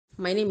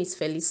my name is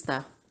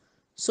Felista.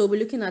 So we're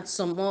looking at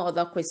some more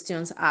other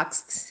questions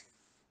asked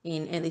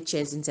in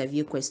NHS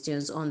interview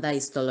questions under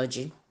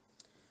histology.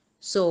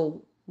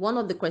 So one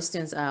of the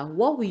questions are,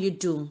 what will you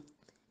do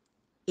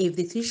if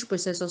the tissue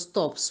processor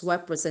stops while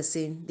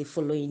processing the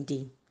following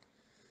day?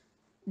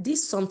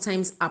 This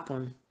sometimes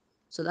happens.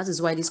 So that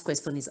is why this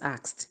question is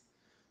asked.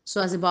 So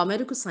as a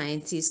biomedical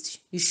scientist,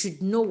 you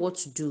should know what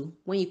to do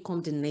when you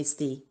come the next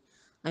day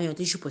and your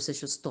tissue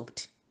processor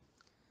stopped.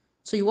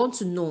 So you want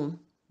to know,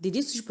 did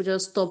this tissue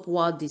processor stop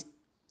while the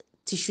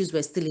tissues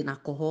were still in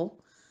alcohol?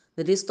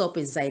 Did they stop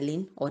in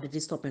xylene or did they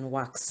stop in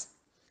wax?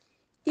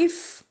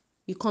 If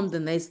you come the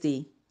next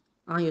day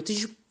and your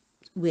tissue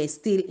were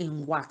still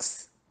in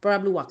wax,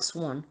 probably wax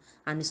 1,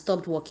 and it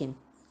stopped working,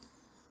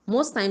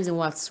 most times in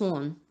wax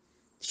 1,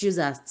 tissues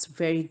are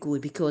very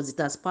good because it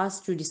has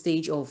passed through the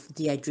stage of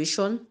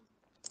dehydration,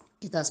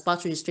 it has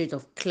passed through the stage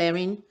of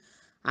clearing,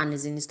 and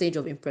is in the stage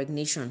of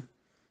impregnation.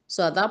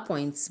 So at that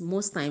point,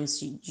 most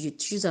times your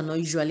tissues are not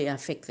usually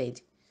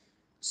affected.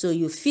 So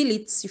you feel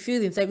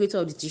the integrity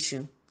of the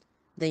tissue,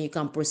 then you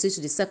can proceed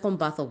to the second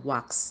bath of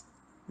wax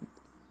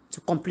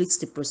to complete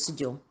the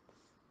procedure.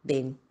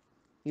 Then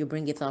you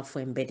bring it out for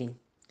embedding.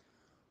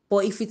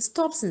 But if it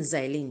stops in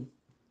xylene,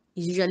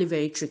 it's usually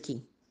very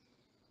tricky.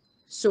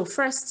 So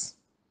first,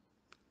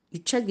 you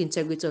check the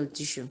integrity of the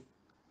tissue.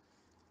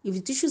 If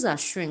the tissues are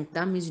shrink,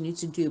 that means you need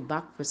to do a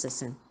back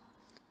processing.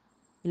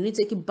 You need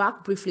to take it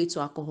back briefly to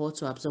alcohol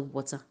to absorb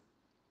water.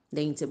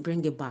 Then you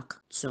bring it back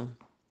to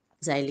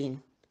xylene.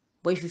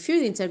 But if you feel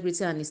the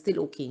integrity and it's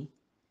still okay,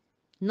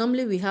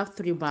 normally we have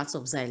 3 baths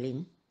of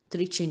xylene,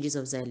 3 changes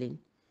of xylene.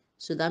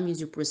 So that means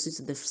you proceed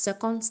to the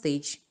second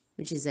stage,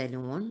 which is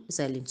xylene 1,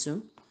 xylene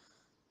 2,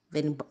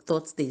 then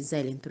third stage,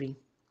 xylene 3.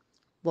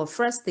 But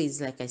first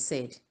stage, like I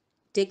said,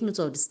 take note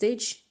of the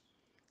stage,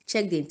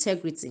 check the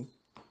integrity.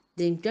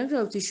 The integrity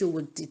of tissue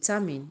will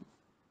determine.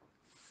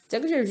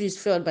 Integrity review is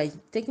failed by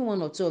taking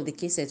 1 or 2 of the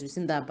cases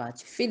within that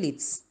batch, fill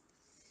it,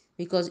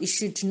 because it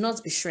should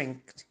not be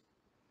shrinked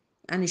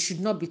and it should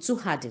not be too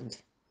hardened.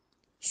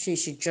 It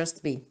should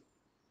just be.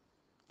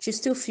 Should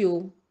still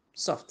feel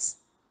soft,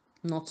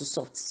 not too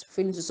soft.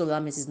 Feeling too soft,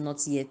 that means it's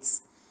not yet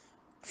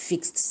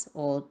fixed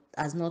or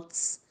has not,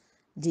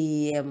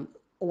 the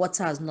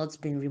water has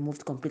not been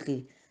removed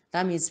completely.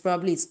 That means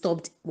probably it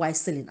stopped while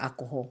still in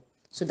alcohol.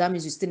 So that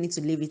means you still need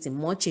to leave it in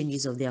more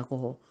changes of the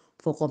alcohol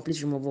for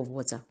complete removal of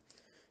water.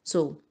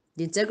 So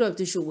the integrity of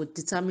tissue would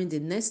determine the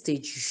next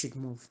stage you should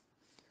move.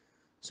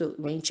 So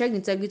when you check the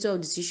integrity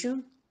of the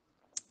tissue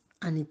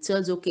and it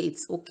tells okay,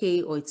 it's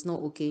okay or it's not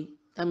okay,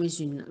 that means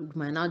you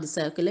might now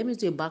decide, okay, let me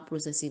do a back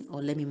processing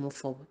or let me move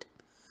forward.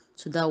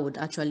 So that would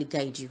actually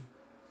guide you.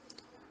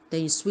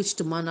 Then you switch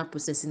to manual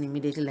processing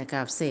immediately, like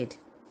I've said.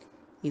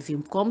 If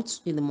you come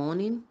in the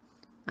morning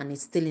and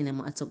it's still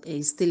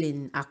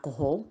in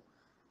alcohol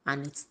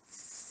and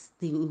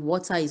the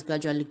water is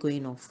gradually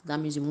going off, that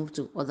means you move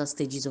to other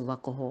stages of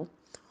alcohol,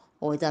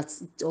 or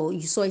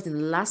you saw it in the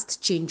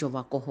last change of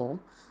alcohol,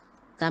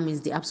 that means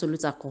the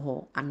absolute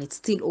alcohol, and it's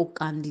still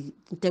okay and the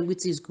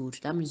integrity is good,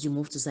 that means you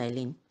move to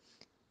xylene.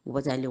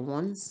 Xylene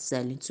 1,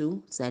 xylene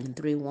 2, xylene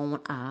 3, 1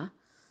 hour.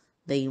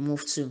 Then you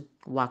move to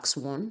wax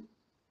 1,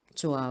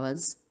 2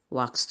 hours,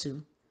 wax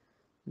 2,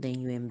 then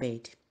you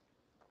embed.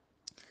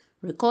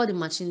 Record the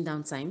machine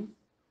downtime.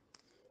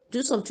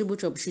 Do some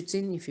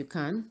troubleshooting if you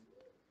can.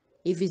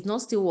 If it's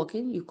not still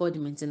working, you call the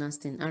maintenance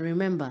team. And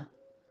remember,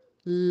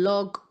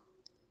 log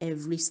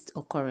every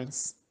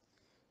occurrence.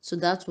 So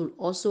that will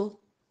also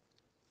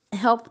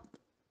help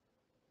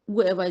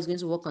whoever is going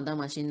to work on that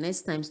machine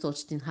next time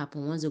such thing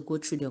happen. Once they go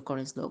through the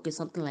occurrence log, okay,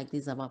 something like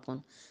this have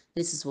happened.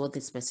 This is what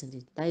this person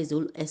did. That is the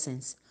whole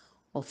essence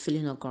of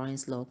filling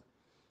occurrence log.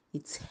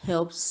 It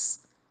helps.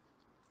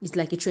 It's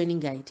like a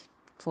training guide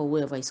for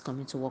whoever is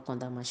coming to work on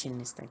that machine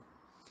next time.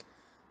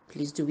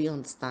 Please do we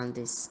understand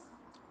this?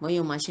 When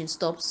your machine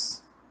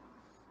stops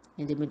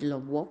in the middle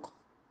of work,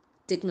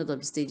 take note of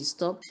the stage it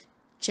stopped,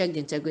 check the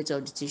integrity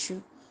of the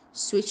tissue,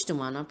 switch to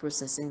manual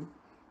processing,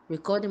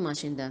 record the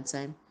machine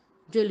downtime,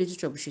 do a little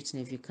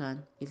troubleshooting if you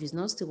can. If it's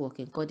not still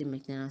working, call the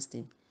maintenance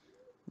team,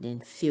 then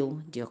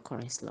fill the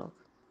occurrence log.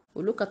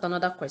 We'll look at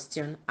another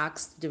question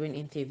asked during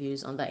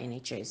interviews under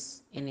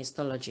NHS in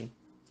histology.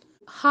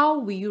 How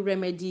will you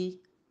remedy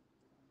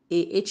a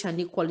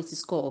H&E quality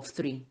score of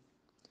 3?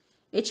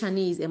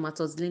 H&E is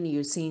Haematoxylin and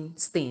Eosin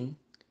stain,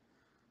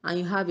 and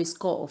you have a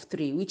score of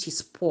 3, which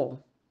is poor.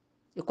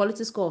 A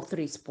quality score of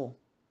 3 is poor.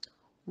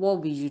 What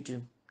will you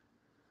do?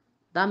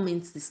 That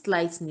means the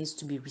slide needs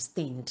to be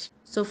restained.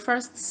 So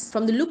first,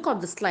 from the look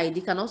of the slide,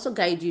 it can also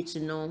guide you to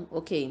know,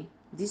 okay,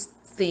 this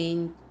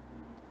thing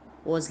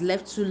was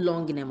left too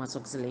long in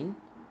Haematoxylin,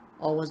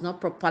 or was not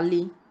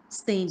properly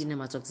stained in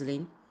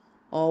Haematoxylin,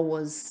 or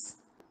was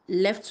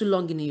left too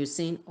long in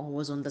Eosin, or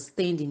was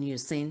understained in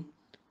Eosin,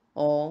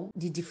 or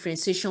the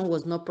differentiation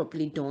was not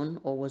properly done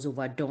or was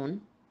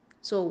overdone.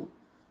 So,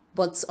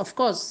 but of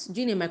course,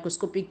 doing a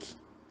microscopic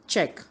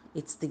check,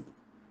 it's the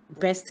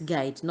best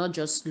guide, not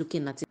just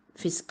looking at it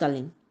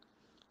physically.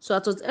 So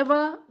at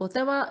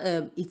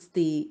whatever it's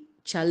the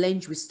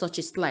challenge with such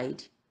a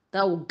slide,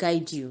 that will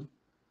guide you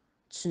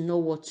to know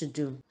what to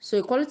do. So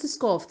a quality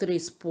score of 3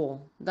 is poor.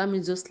 That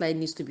means those slide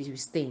needs to be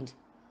restained.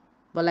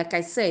 But like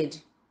I said,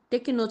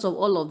 taking note of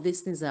all of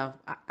these things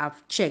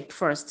I've checked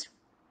first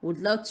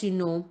would let you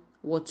know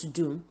what to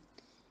do.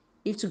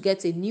 If to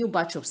get a new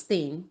batch of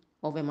stain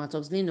of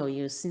Haematoxylin or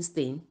Eosin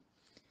stain,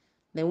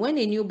 then when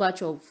a new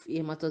batch of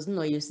Haematoxylin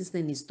or Eosin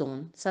stain is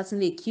done,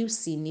 certainly a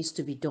QC needs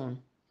to be done.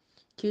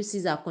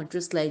 QCs are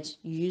control slides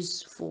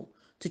used for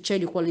to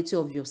check the quality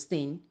of your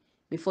stain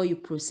before you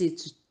proceed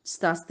to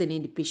start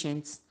staining the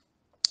patient's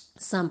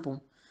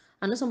sample.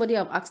 I know somebody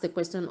have asked a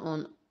question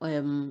on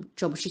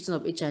troubleshooting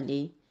of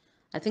H&A.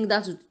 I think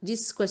that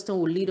this question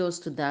will lead us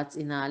to that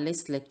in our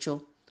next lecture,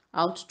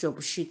 how to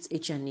troubleshoot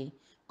H&A,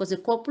 because a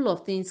couple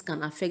of things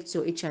can affect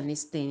your H&A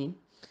staining.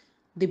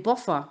 The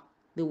buffer,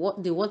 the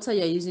water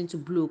you're using to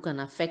blue can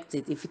affect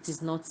it if it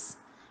is not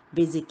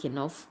basic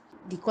enough.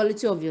 The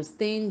quality of your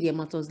stain, the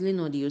Haematoxylin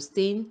or the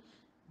stain,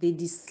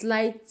 the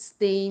slight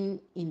stain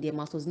in the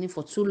Haematoxylin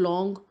for too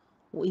long,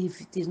 or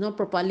if it is not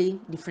properly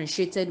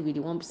differentiated with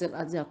the 1%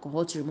 added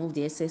alcohol to remove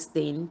the excess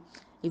stain,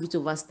 if it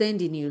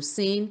overstained in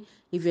Eosin,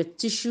 if your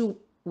tissue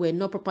were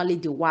not properly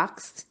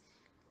dewaxed,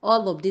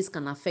 all of this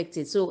can affect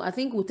it. So I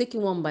think we'll take it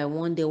one by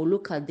one. They will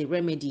look at the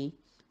remedy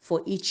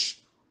for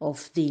each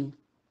of the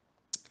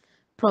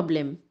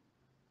problem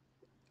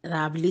that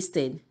I've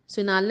listed.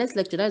 So in our next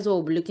lecture, that's what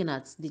we'll be looking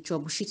at, the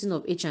troubleshooting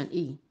of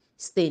H&E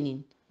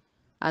staining,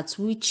 at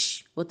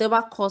which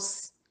whatever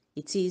cause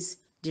it is,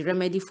 the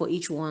remedy for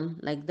each one,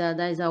 like that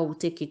is how we'll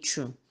take it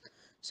through.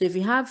 So if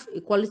you have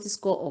a quality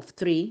score of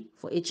 3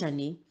 for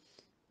H&E,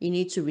 you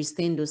need to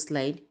restain those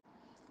slide,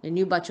 a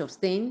new batch of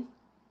stain,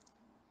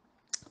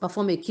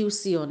 perform a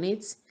QC on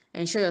it,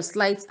 ensure your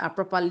slides are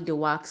properly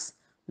dewaxed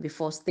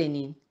before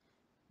staining,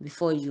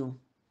 before you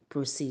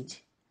proceed.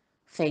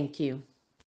 Thank you.